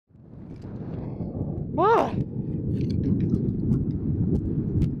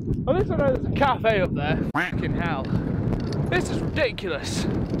At least I know there's a cafe up there. Fucking hell. This is ridiculous.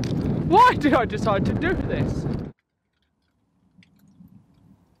 Why did I decide to do this?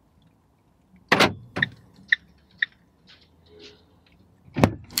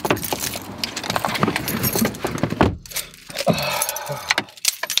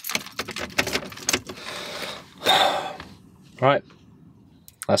 Right,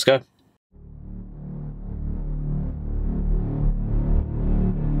 let's go.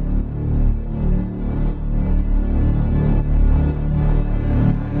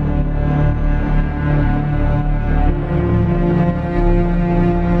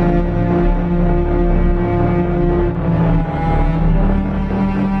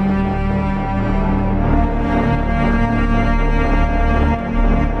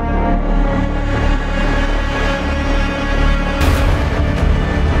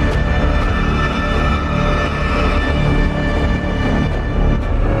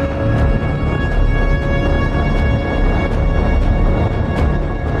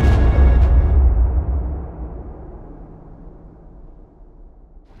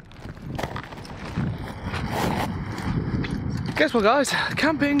 Guess what, guys?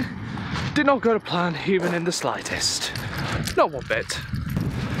 Camping did not go to plan even in the slightest. Not one bit.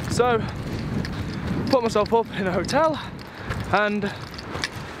 So, put myself up in a hotel and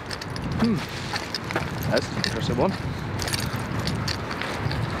that's an interesting one.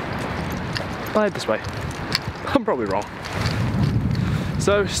 I head this way. I'm probably wrong.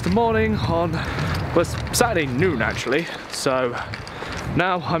 So it's the morning on, well, it's Saturday noon actually. So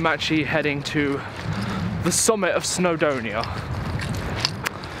now I'm actually heading to the summit of Snowdonia.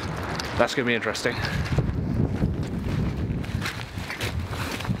 That's gonna be interesting.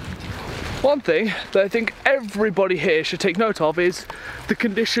 One thing that I think everybody here should take note of is the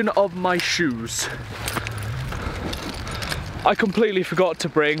condition of my shoes. I completely forgot to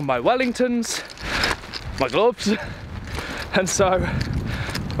bring my Wellingtons, my gloves, and so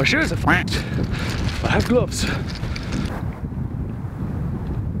my shoes are fucked, but I have gloves.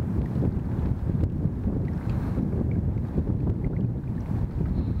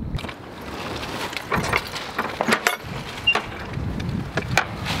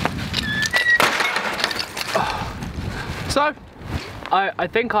 So, I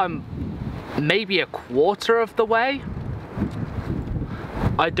think I'm maybe a quarter of the way.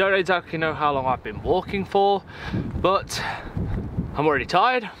 I don't exactly know how long I've been walking for, but I'm already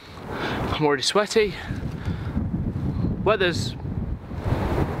tired, I'm already sweaty, weather's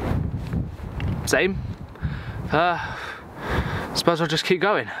same. Suppose I'll just keep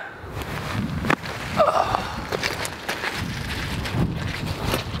going.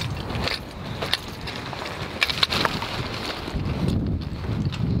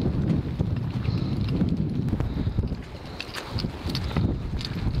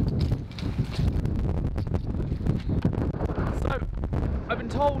 I've been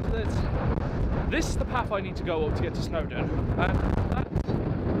told that this is the path I need to go up to get to Snowdon, and that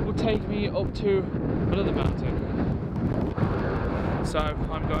will take me up to another mountain. So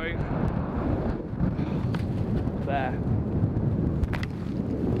I'm going there.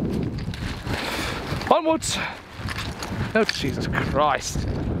 Onwards! Oh Jesus Christ.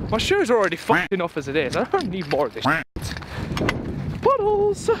 My shoes are already fucked enough as it is. I don't need more of this shit.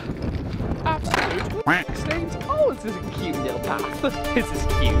 Puddles! Absolute stains. Oh, this is a cute little path. This is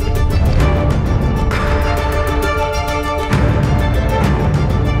cute.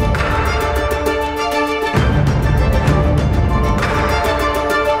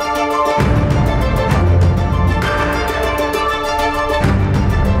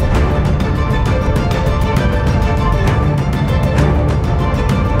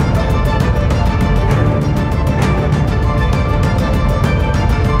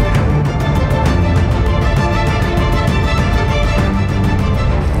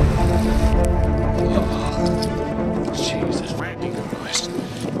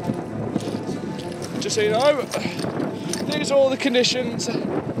 Just so you know, these are all the conditions. It's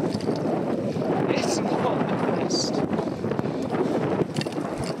not the best.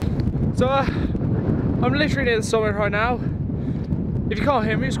 So I'm literally near the summit right now. If you can't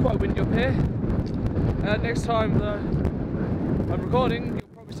hear me, it's quite windy up here. Next time I'm recording, you'll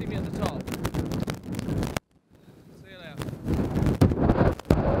probably see me at the top. See you later.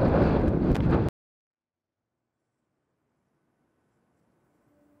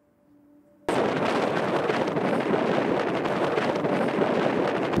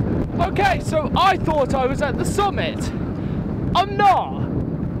 Okay, so I thought I was at the summit. I'm not.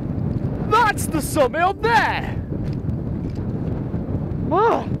 That's the summit up there.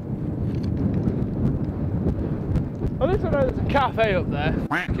 Oh. At least I know there's a cafe up there.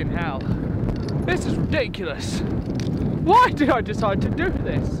 Fucking hell. This is ridiculous. Why did I decide to do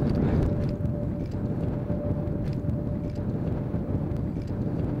this?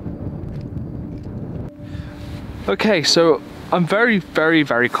 Okay, so I'm very, very,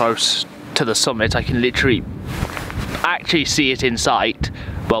 very close to the summit. I can literally actually see it in sight.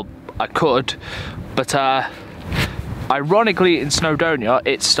 Well, I could, but ironically in Snowdonia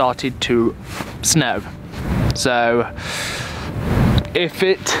it started to snow. So if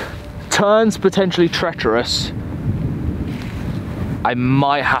it turns potentially treacherous, I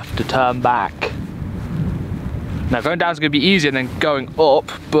might have to turn back. Now going down is going to be easier than going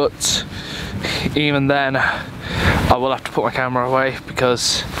up, but even then I will have to put my camera away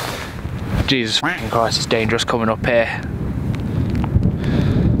because Jesus Christ, it's dangerous coming up here.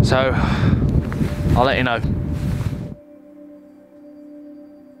 So I'll let you know.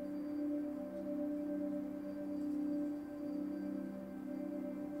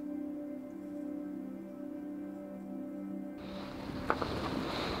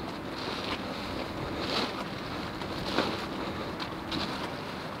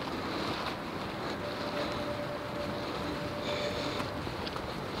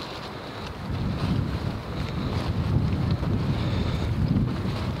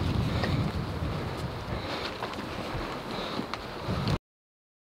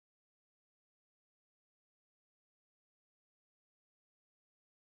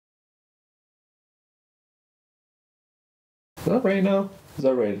 Is that raining now? Is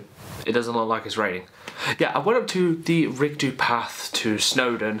that raining? It doesn't look like it's raining. Yeah, I went up to the Rigdu path to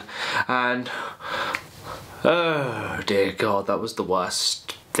Snowdon and oh dear God, that was the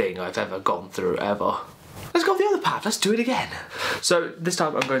worst thing I've ever gone through ever. Let's go up the other path, let's do it again. So this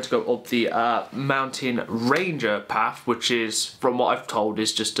time I'm going to go up the Mountain Ranger path, which is, from what I've told,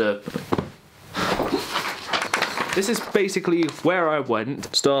 is just a... This is basically where I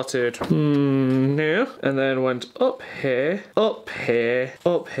went. Started here, and then went up here, up here,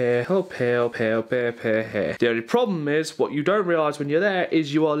 up here, up here, up here, up here, up here, here. The only problem is, what you don't realise when you're there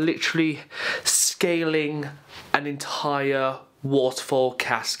is you are literally scaling an entire waterfall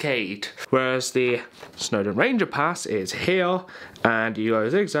cascade. Whereas the Snowdon Ranger Pass is here, and you go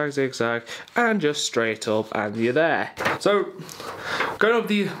zigzag, zigzag, and just straight up, and you're there. So, going up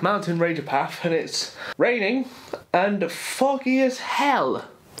the Mountain Ranger Path, and it's raining and foggy as hell.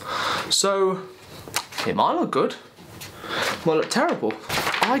 So, it might look good, might look terrible.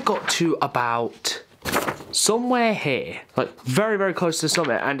 I got to about somewhere here, like very, very close to the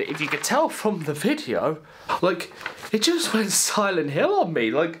summit, and if you could tell from the video, like, it just went Silent Hill on me.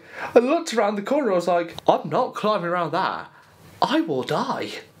 Like, I looked around the corner, I was like, I'm not climbing around that. I will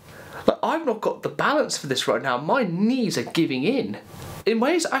die. Like, I've not got the balance for this right now. My knees are giving in. In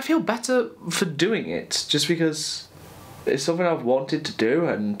ways, I feel better for doing it, just because it's something I've wanted to do,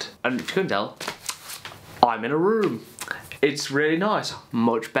 and if you couldn't tell, I'm in a room. It's really nice,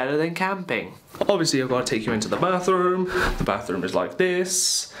 much better than camping. Obviously I've got to take you into the bathroom. The bathroom is like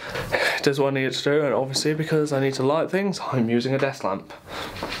this. It does what I need to do, and obviously because I need to light things, I'm using a desk lamp.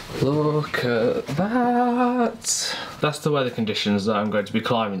 Look at that. That's the weather conditions that I'm going to be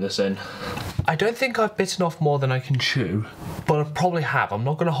climbing this in. I don't think I've bitten off more than I can chew, but I probably have. I'm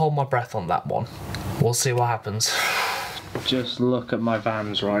not going to hold my breath on that one. We'll see what happens. Just look at my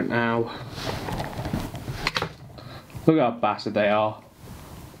Vans right now. Look how bastard they are.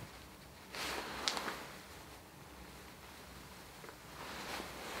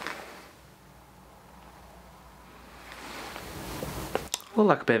 I look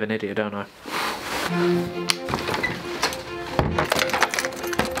like a bit of an idiot, don't I?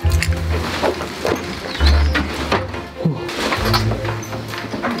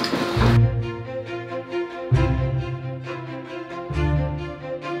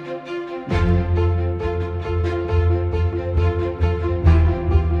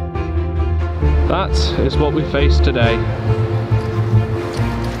 That is what we face today.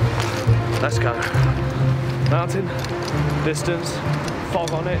 Let's go. Mountain, distance,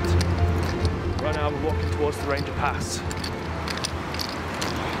 fog on it. Right now we're walking towards the Ranger Pass.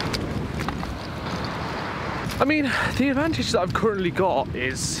 I mean, the advantage that I've currently got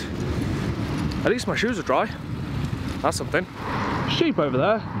is at least my shoes are dry. That's something. Sheep over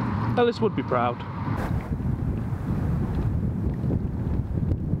there. Ellis would be proud.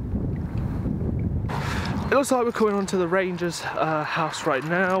 It looks like we're coming onto the Ranger's house right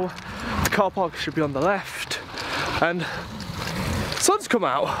now. The car park should be on the left, and the sun's come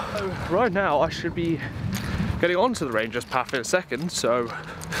out. So right now I should be getting onto the Ranger's path in a second, so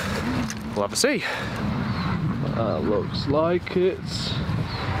we'll have a see. Looks like it's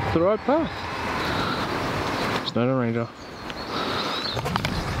the right path. Snowdon Ranger.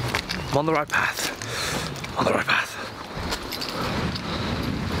 I'm on the right path. On the right path.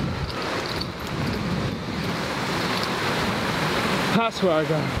 That's where I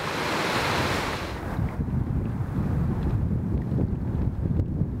go.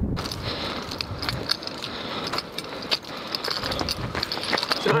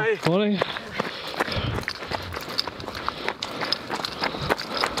 Hi. Morning.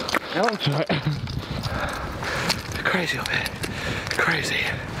 Alex. Right. Crazy up here. Crazy.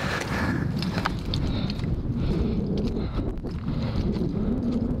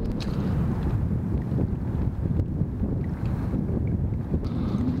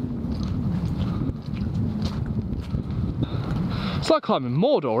 It's like climbing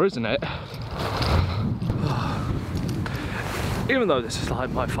Mordor, isn't it? Even though this is like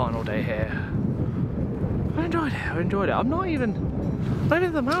my final day here, I enjoyed it. I enjoyed it. I'm not even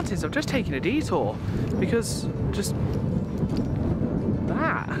in the mountains. I'm just taking a detour because just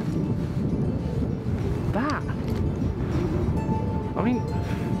that. I mean,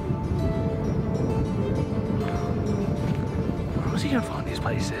 where was he gonna find these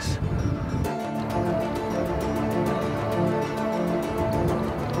places?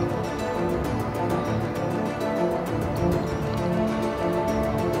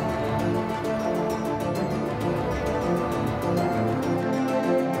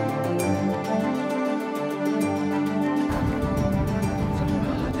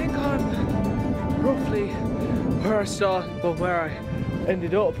 Where I started, but where I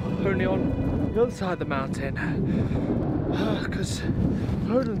ended up, only on the other side of the mountain. Because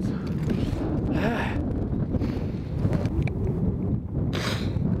Snowdon's there.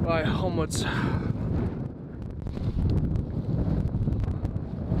 Right, onwards.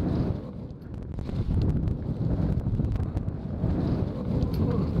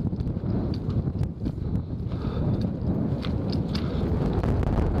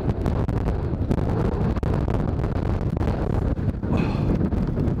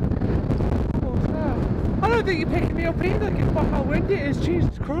 I don't think you're picking me up either, given by how windy it is,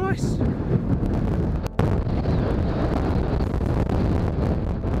 Jesus Christ.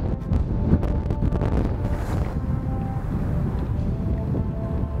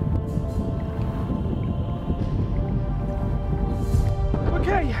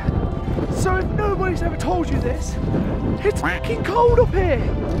 Okay, so if nobody's ever told you this, it's fucking cold up here,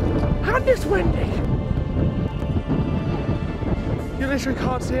 and it's windy. You literally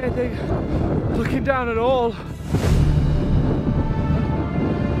can't see anything looking down at all.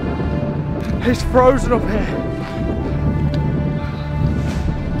 It's frozen up here.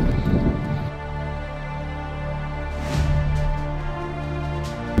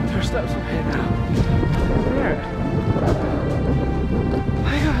 There are steps up here now. Where?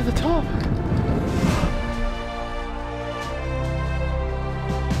 I got at the top.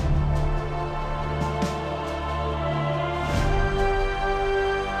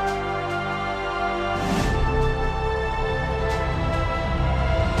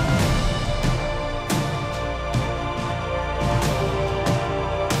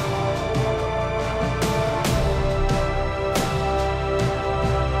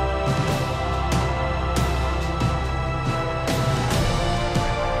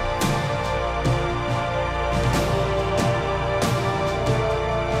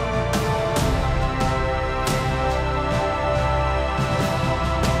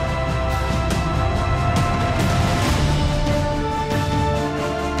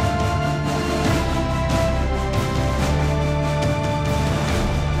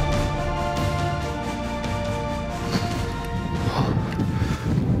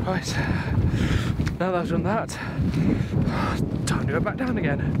 Right, now that I've done that, time to go back down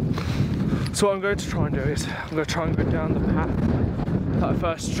again. So what I'm going to try and do is, I'm going to try and go down the path that I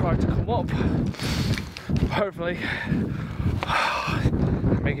first tried to come up. Hopefully,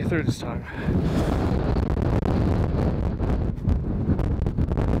 make it through this time.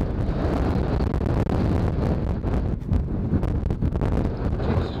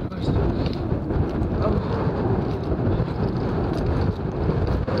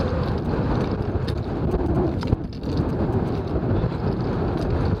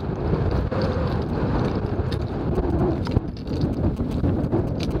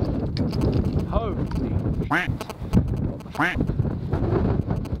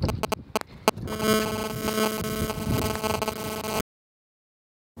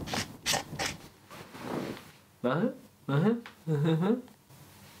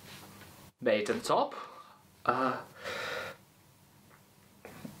 Made it to the top. I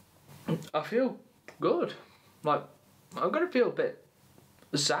feel good. Like, I'm gonna feel a bit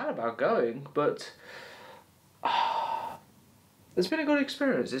sad about going, but it's been a good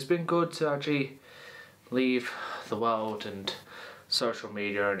experience. It's been good to actually leave the world and social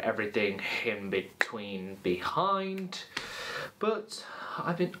media and everything in between behind. But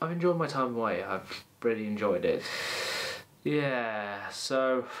I've enjoyed my time away. I've really enjoyed it. Yeah,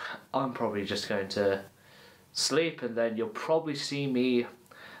 so I'm probably just going to sleep, and then you'll probably see me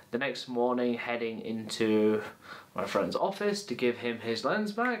the next morning heading into my friend's office to give him his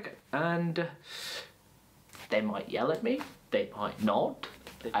lens back, and they might yell at me, they might not,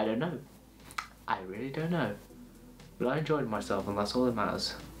 I don't know. I really don't know. But I enjoyed myself, and that's all that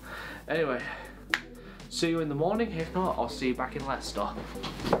matters. Anyway, see you in the morning. If not, I'll see you back in Leicester.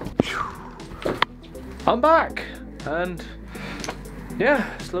 I'm back, and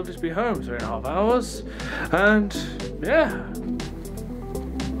yeah, it's lovely to be home 3.5 hours, and yeah,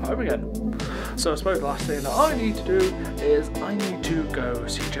 home again. So I suppose the last thing that I need to do is I need to go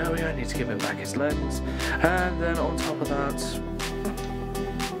see Joey. I need to give him back his lens, and then on top of that,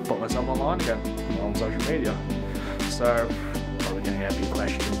 put myself online again on social media. So probably gonna get a few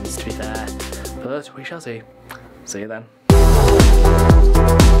questions, to be fair, but we shall see. See you then.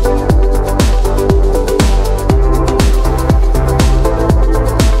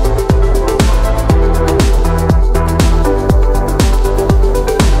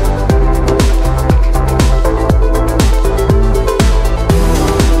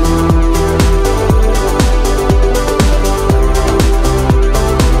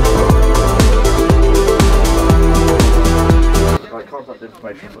 Contact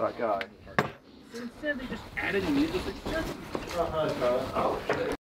information for that guy. Instead, they just added music.